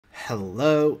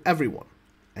Hello everyone,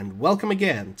 and welcome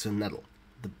again to Untitled,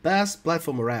 the best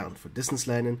platform around for distance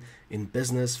learning in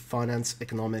business, finance,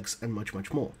 economics, and much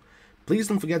more. Please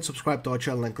don't forget to subscribe to our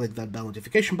channel and click that bell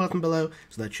notification button below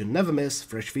so that you never miss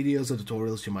fresh videos or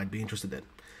tutorials you might be interested in.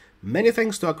 Many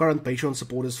thanks to our current Patreon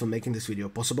supporters for making this video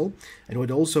possible, and we'd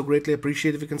also greatly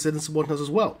appreciate if you consider supporting us as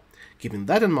well. Keeping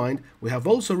that in mind, we have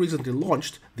also recently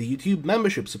launched the YouTube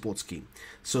membership support scheme,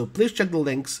 so please check the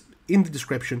links in the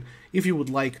description if you would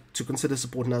like to consider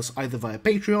supporting us either via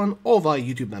Patreon or via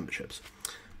YouTube memberships.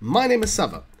 My name is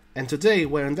Sava, and today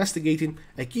we're investigating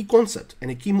a key concept and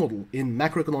a key model in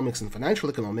macroeconomics and financial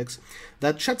economics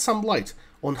that sheds some light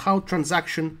on how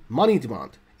transaction money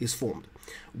demand is formed.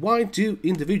 Why do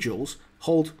individuals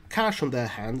hold cash on their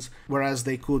hands whereas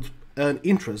they could earn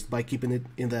interest by keeping it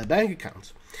in their bank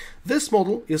accounts? This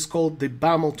model is called the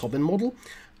Baumol-Tobin model,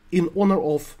 in honor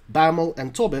of Baumol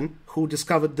and Tobin, who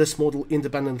discovered this model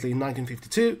independently in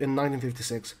 1952 and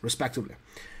 1956 respectively.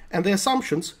 And the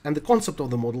assumptions and the concept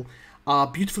of the model are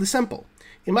beautifully simple.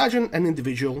 Imagine an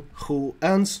individual who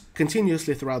earns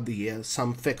continuously throughout the year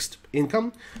some fixed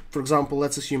income. For example,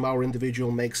 let's assume our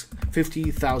individual makes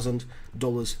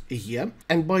 $50,000 a year,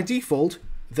 and by default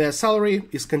their salary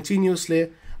is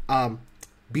continuously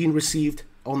being received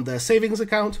on their savings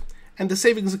account, and the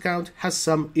savings account has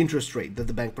some interest rate that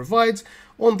the bank provides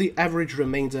on the average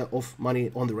remainder of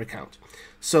money on their account.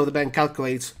 So the bank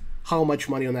calculates how much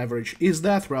money on average is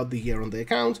there throughout the year on the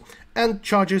account and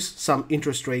charges some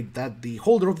interest rate that the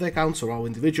holder of the account, so our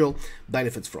individual,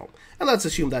 benefits from. And let's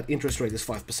assume that interest rate is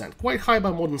 5%, quite high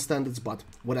by modern standards, but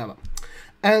whatever.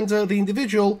 And the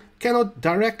individual cannot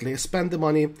directly spend the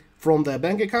money from their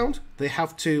bank account. They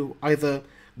have to either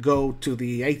go to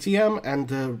the ATM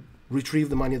and retrieve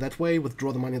the money that way,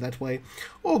 withdraw the money that way,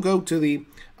 or go to the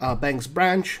bank's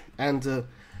branch and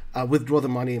withdraw the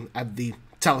money at the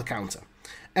teller counter.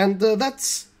 And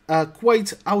that's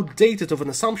quite outdated of an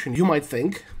assumption, you might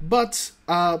think, but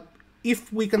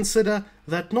if we consider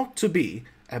that not to be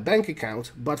a bank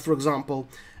account, but for example,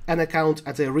 an account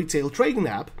at a retail trading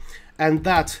app, and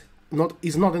that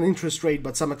is not an interest rate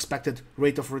but some expected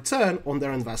rate of return on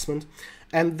their investment,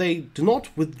 and they do not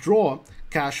withdraw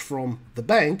cash from the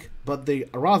bank, but they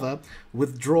rather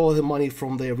withdraw the money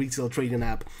from their retail trading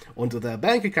app onto their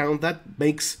bank account, that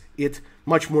makes it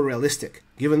much more realistic,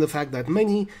 given the fact that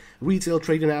many retail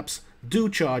trading apps do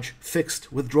charge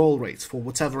fixed withdrawal rates for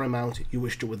whatever amount you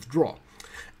wish to withdraw.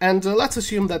 And let's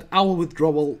assume that our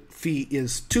withdrawal fee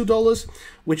is $2,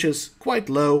 which is quite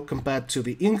low compared to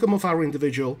the income of our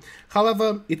individual.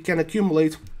 However, it can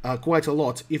accumulate quite a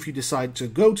lot if you decide to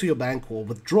go to your bank or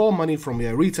withdraw money from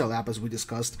your retail app, as we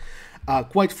discussed,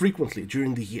 quite frequently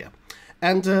during the year.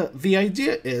 And the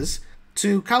idea is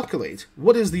to calculate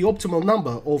what is the optimal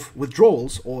number of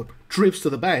withdrawals or trips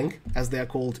to the bank, as they are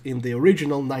called in the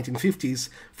original 1950s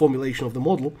formulation of the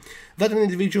model, that an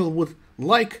individual would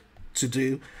like to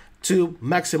do to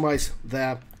maximize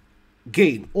their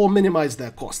gain or minimize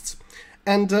their costs.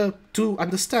 And to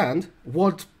understand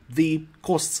what the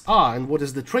costs are and what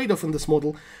is the trade-off in this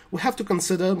model, we have to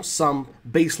consider some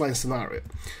baseline scenario.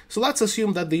 So let's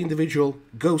assume that the individual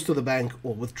goes to the bank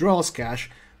or withdraws cash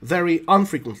very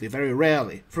infrequently, very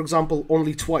rarely, for example,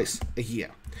 only twice a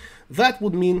year. That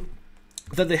would mean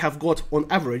that they have got, on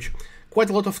average, quite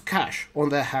a lot of cash on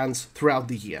their hands throughout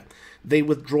the year. They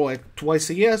withdraw it twice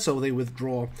a year, so they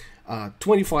withdraw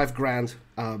 25 grand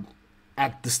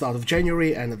at the start of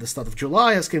January and at the start of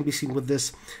July, as can be seen with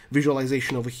this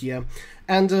visualization over here.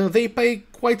 And they pay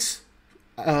quite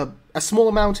a small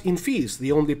amount in fees.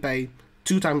 They only pay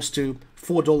 2 times 2,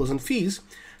 $4 in fees.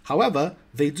 However,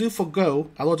 they do forgo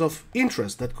a lot of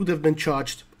interest that could have been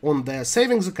charged on their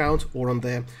savings account or on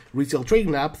their retail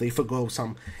trading app. They forgo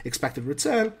some expected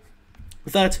return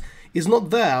that is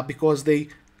not there because they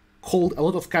hold a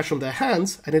lot of cash on their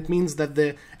hands, and it means that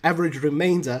the average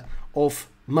remainder of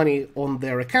money on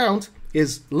their account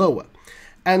is lower.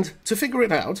 And to figure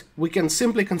it out, we can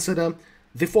simply consider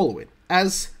the following.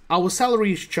 As our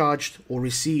salary is charged or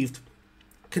received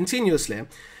continuously,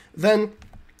 then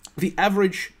the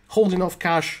average holding of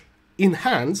cash in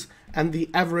hands and the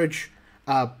average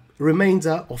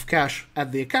remainder of cash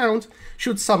at the account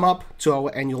should sum up to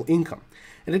our annual income.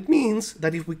 And it means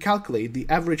that if we calculate the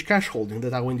average cash holding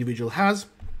that our individual has,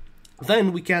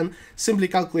 then we can simply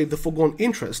calculate the foregone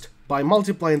interest by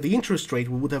multiplying the interest rate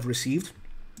we would have received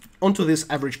onto this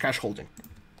average cash holding.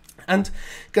 And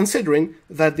considering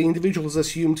that the individual is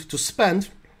assumed to spend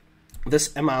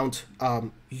this amount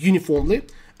uniformly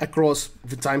across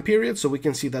the time period, so we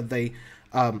can see that they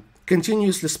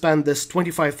continuously spend this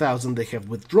 25,000 they have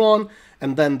withdrawn,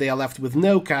 and then they are left with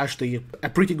no cash. They, a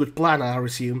pretty good planner, I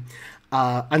assume,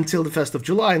 until the 1st of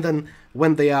July, and then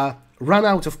when they are run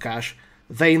out of cash,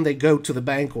 then they go to the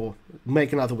bank or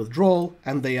make another withdrawal,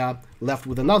 and they are left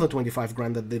with another 25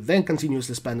 grand that they then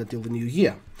continuously spend until the new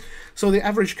year. So the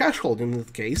average cash holding in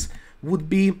that case would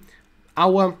be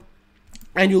our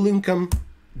annual income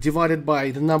divided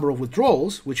by the number of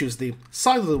withdrawals, which is the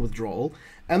size of the withdrawal,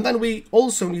 and then we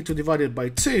also need to divide it by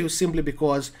 2 simply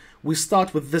because we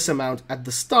start with this amount at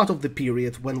the start of the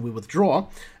period when we withdraw,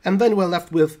 and then we're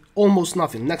left with almost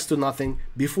nothing, next to nothing,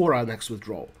 before our next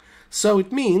withdrawal. So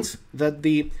it means that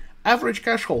the average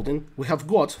cash holding we have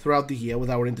got throughout the year with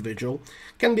our individual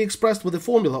can be expressed with the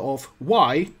formula of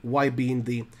y being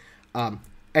the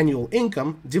annual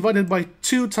income, divided by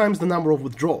 2 times the number of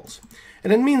withdrawals.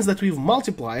 And it means that we've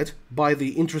multiplied by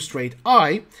the interest rate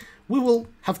I, we will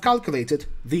have calculated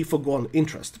the foregone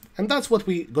interest. And that's what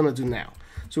we're going to do now.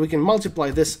 So we can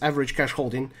multiply this average cash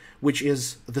holding, which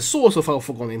is the source of our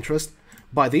foregone interest,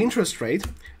 by the interest rate,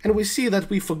 and we see that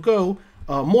we forego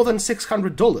more than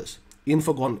 $600 in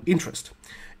foregone interest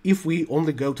if we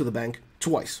only go to the bank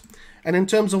twice. And in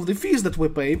terms of the fees that we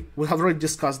pay, we have already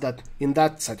discussed that in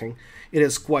that setting it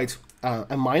is quite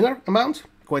a minor amount,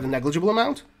 quite a negligible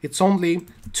amount. It's only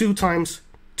 2 times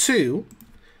 2,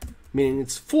 meaning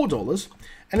it's $4,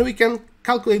 and we can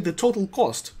calculate the total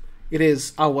cost. It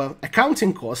is our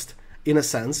accounting cost, in a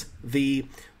sense, the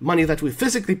money that we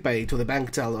physically pay to the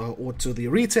bank teller or to the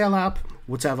retail app,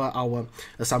 whatever our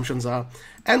assumptions are.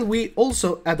 And we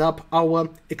also add up our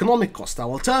economic cost,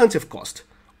 our alternative cost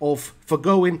of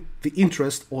foregoing the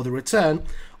interest or the return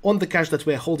on the cash that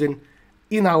we're holding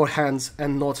in our hands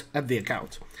and not at the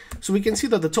account. So we can see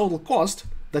that the total cost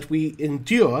that we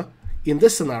endure in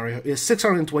this scenario is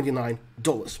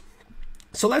 $629.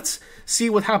 So let's see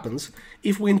what happens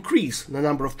if we increase the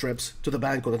number of trips to the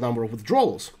bank or the number of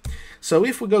withdrawals. So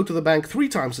if we go to the bank 3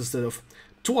 times instead of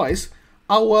twice,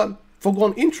 our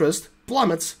foregone interest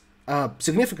plummets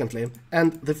significantly,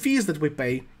 and the fees that we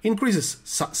pay increases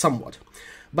somewhat.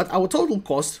 But our total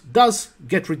cost does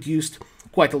get reduced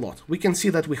quite a lot. We can see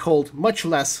that we hold much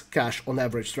less cash on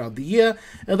average throughout the year,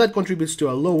 and that contributes to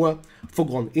a lower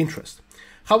foregone interest.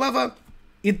 However,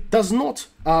 it does not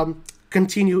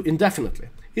continue indefinitely.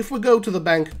 If we go to the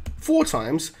bank 4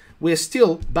 times, we're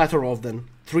still better off than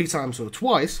 3 times or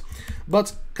twice,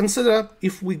 but consider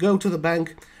if we go to the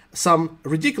bank some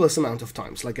ridiculous amount of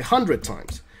times, like 100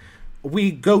 times.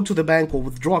 We go to the bank or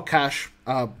withdraw cash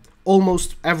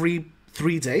almost every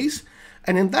 3 days,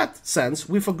 and in that sense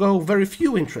we forgo very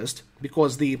few interest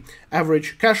because the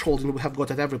average cash holding we have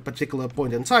got at every particular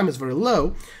point in time is very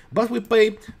low, but we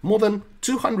pay more than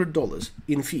 $200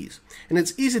 in fees. And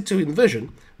it's easy to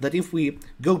envision that if we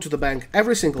go to the bank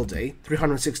every single day,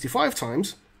 365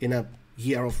 times in a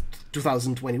year of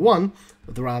 2021,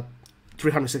 there are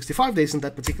 365 days in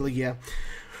that particular year,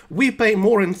 we pay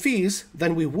more in fees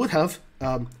than we would have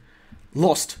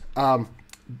lost from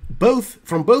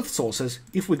both sources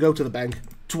if we go to the bank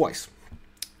twice.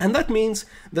 And that means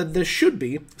that there should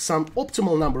be some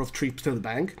optimal number of trips to the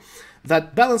bank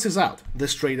that balances out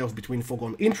this trade-off between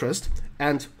foregone interest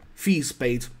and fees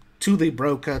paid to the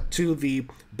broker, to the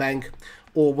bank,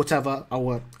 or whatever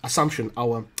our assumption,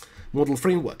 our model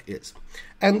framework is.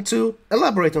 And to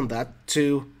elaborate on that,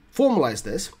 to formalize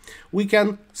this, we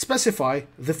can specify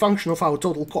the function of our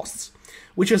total costs,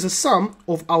 which is a sum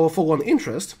of our foregone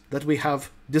interest that we have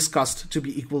discussed to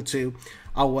be equal to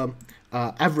our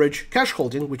average cash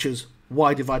holding, which is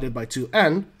y divided by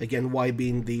 2n, again y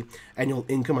being the annual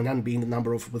income and n being the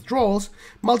number of withdrawals,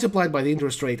 multiplied by the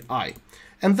interest rate I.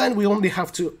 And then we only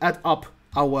have to add up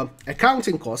our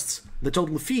accounting costs, the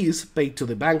total fees paid to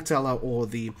the bank teller or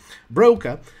the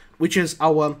broker, which is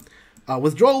our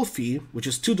withdrawal fee, which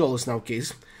is $2 in our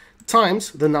case,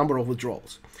 times the number of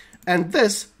withdrawals. And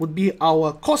this would be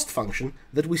our cost function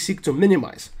that we seek to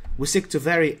minimize. We seek to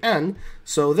vary n,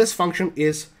 so this function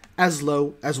is as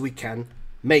low as we can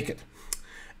make it.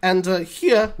 And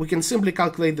here we can simply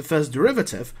calculate the first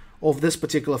derivative of this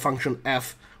particular function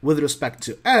f with respect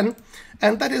to n,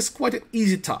 and that is quite an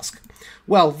easy task.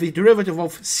 Well, the derivative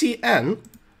of cn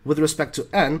with respect to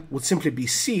n would simply be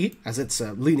c, as it's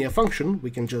a linear function.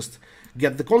 We can just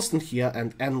get the constant here,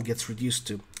 and n gets reduced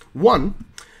to 1.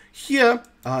 Here,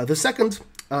 the second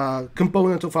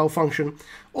component of our function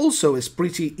also is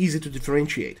pretty easy to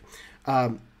differentiate.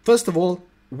 First of all,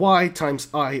 y times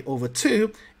I over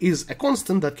 2 is a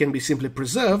constant that can be simply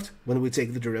preserved when we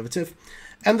take the derivative,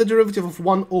 and the derivative of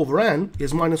 1 over n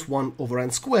is minus 1 over n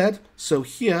squared, so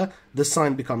here the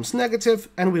sign becomes negative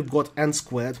and we've got n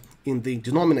squared in the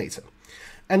denominator.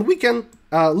 And we can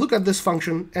look at this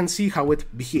function and see how it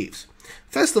behaves.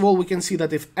 First of all, we can see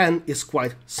that if n is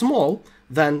quite small,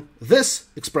 then this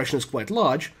expression is quite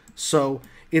large, so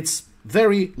it's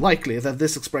very likely that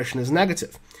this expression is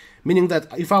negative, meaning that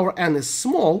if our n is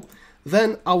small,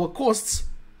 then our costs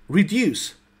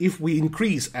reduce if we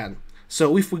increase n.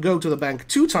 So if we go to the bank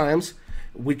 2 times,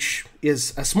 which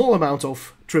is a small amount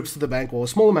of trips to the bank or a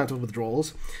small amount of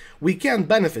withdrawals, we can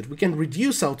benefit, we can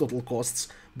reduce our total costs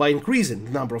by increasing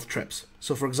the number of trips.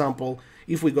 So for example,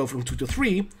 if we go from 2 to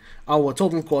 3, our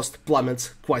total cost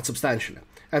plummets quite substantially.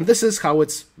 And this is how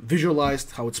it's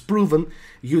visualized, how it's proven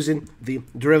using the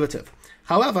derivative.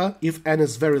 However, if n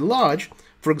is very large,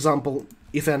 for example,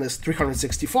 if n is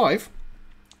 365,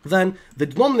 then the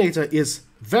denominator is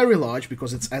very large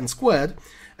because it's n squared,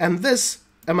 and this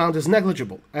amount is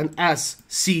negligible. And as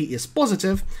c is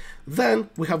positive, then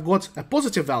we have got a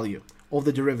positive value of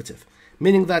the derivative,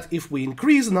 meaning that if we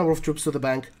increase the number of trips to the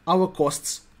bank, our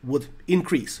costs would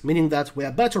increase, meaning that we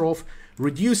are better off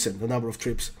reducing the number of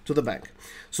trips to the bank.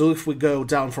 So if we go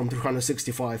down from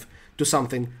 365 to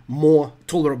something more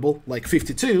tolerable, like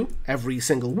 52 every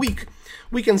single week,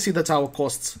 we can see that our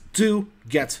costs do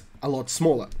get a lot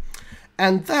smaller.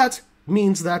 And that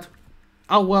means that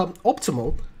our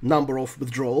optimal number of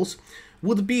withdrawals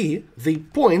would be the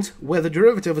point where the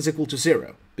derivative is equal to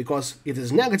 0, because it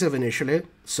is negative initially,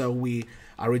 so we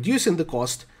are reducing the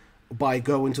cost by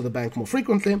going to the bank more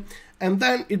frequently, and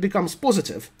then it becomes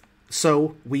positive,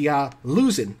 so we are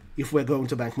losing if we're going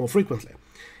to bank more frequently.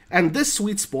 And this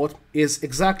sweet spot is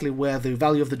exactly where the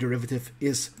value of the derivative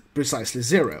is precisely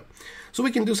 0. So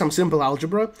we can do some simple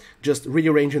algebra, just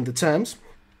rearranging the terms,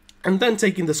 and then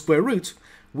taking the square root,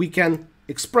 we can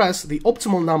express the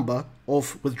optimal number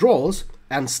of withdrawals,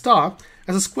 n star,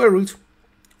 as a square root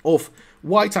of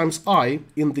y times I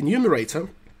in the numerator,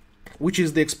 which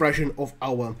is the expression of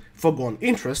our foregone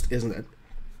interest, isn't it?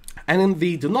 And in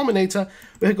the denominator,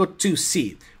 we have got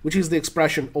 2c, which is the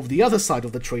expression of the other side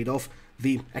of the trade-off,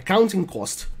 the accounting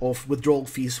cost of withdrawal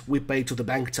fees we pay to the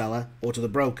bank teller or to the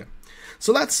broker.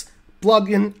 So let's plug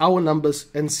in our numbers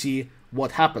and see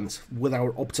what happens with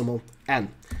our optimal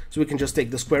n. So we can just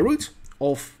take the square root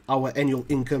of our annual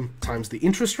income times the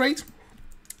interest rate,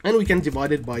 and we can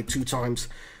divide it by 2 times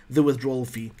the withdrawal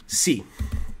fee c.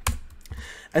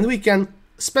 And we can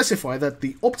specify that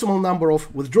the optimal number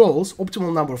of withdrawals,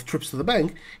 optimal number of trips to the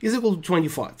bank, is equal to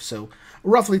 25, so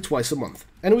roughly twice a month.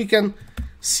 And we can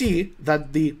see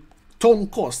that the total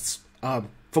costs,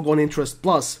 foregone interest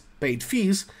plus paid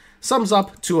fees, sums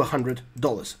up to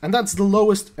 $100. And that's the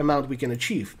lowest amount we can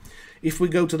achieve. If we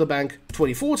go to the bank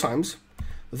 24 times,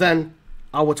 then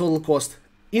our total cost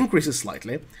increases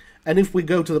slightly. And if we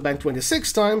go to the bank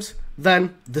 26 times,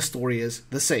 then the story is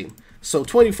the same. So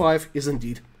 25 is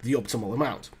indeed the optimal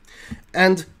amount.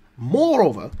 And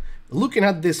moreover, looking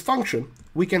at this function,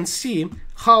 we can see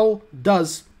how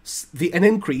does an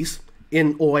increase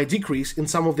in or a decrease in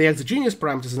some of the exogenous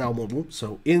parameters in our model,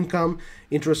 so income,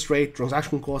 interest rate,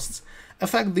 transaction costs,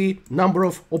 affect the number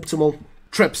of optimal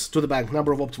trips to the bank,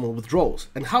 number of optimal withdrawals,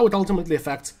 and how it ultimately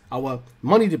affects our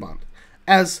money demand.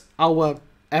 As our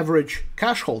average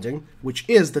cash holding, which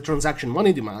is the transaction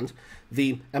money demand,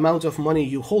 the amount of money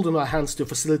you hold in our hands to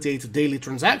facilitate daily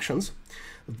transactions,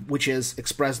 which is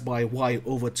expressed by y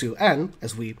over 2n,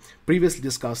 as we previously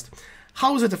discussed,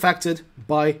 how is it affected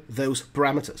by those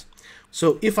parameters?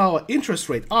 So if our interest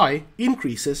rate I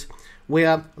increases, we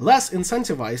are less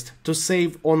incentivized to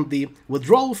save on the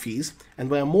withdrawal fees, and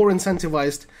we are more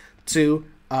incentivized to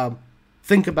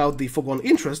think about the foregone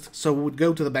interest, so we would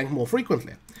go to the bank more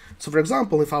frequently. So for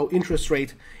example, if our interest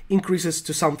rate increases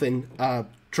to something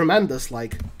tremendous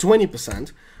like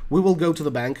 20%, we will go to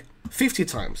the bank 50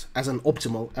 times as an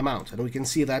optimal amount. And we can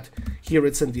see that here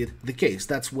it's indeed the case.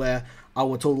 That's where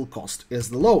our total cost is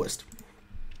the lowest.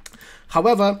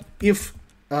 However, if,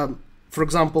 for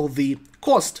example, the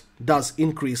cost does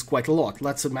increase quite a lot,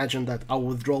 let's imagine that our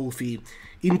withdrawal fee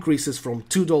increases from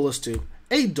 $2 to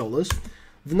 $8,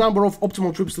 the number of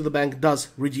optimal trips to the bank does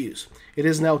reduce. It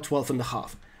is now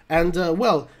 12.5. And,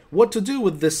 well, what to do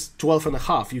with this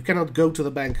 12.5? You cannot go to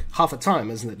the bank half a time,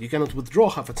 isn't it? You cannot withdraw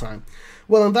half a time.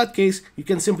 Well, in that case, you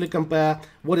can simply compare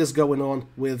what is going on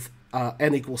with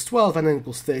n equals 12 and n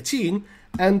equals 13,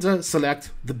 and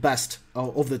select the best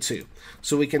of the two.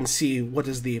 So we can see what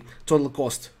is the total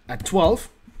cost at 12,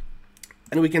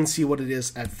 and we can see what it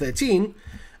is at 13,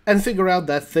 and figure out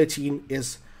that 13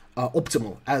 is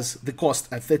optimal, as the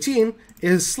cost at 13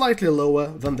 is slightly lower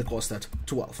than the cost at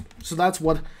 12. So that's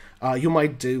what you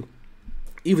might do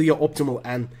if your optimal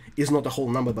n is not a whole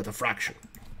number but a fraction.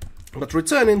 But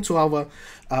returning to our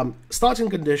starting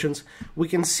conditions, we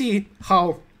can see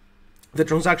how the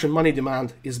transaction money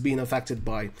demand is being affected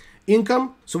by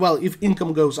income. So, well, if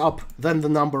income goes up, then the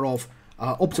number of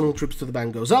optimal trips to the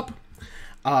bank goes up.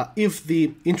 If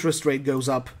the interest rate goes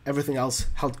up, everything else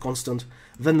held constant,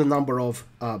 then the number of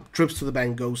trips to the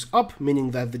bank goes up,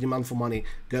 meaning that the demand for money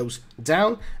goes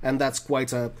down, and that's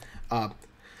quite a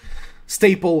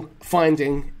staple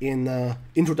finding in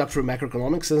introductory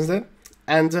macroeconomics, isn't it?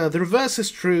 And the reverse is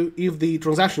true if the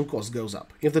transaction cost goes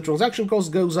up. If the transaction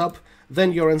cost goes up,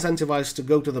 then you're incentivized to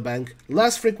go to the bank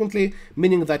less frequently,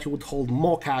 meaning that you would hold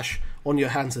more cash on your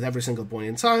hands at every single point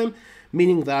in time,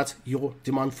 meaning that your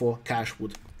demand for cash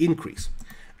would increase.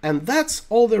 And that's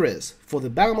all there is for the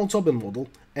Baumol-Tobin model,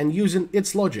 and using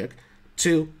its logic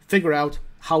to figure out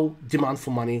how demand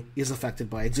for money is affected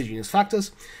by exogenous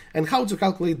factors, and how to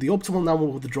calculate the optimal number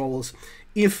of withdrawals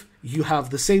if you have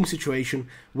the same situation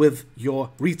with your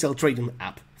retail trading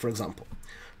app, for example.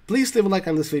 Please leave a like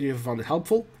on this video if you found it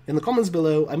helpful. In the comments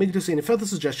below, I'm eager to see any further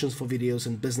suggestions for videos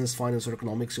in business, finance, or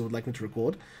economics you would like me to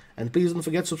record. And please don't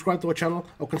forget to subscribe to our channel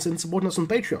or consider supporting us on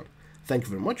Patreon. Thank you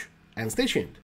very much, and stay tuned.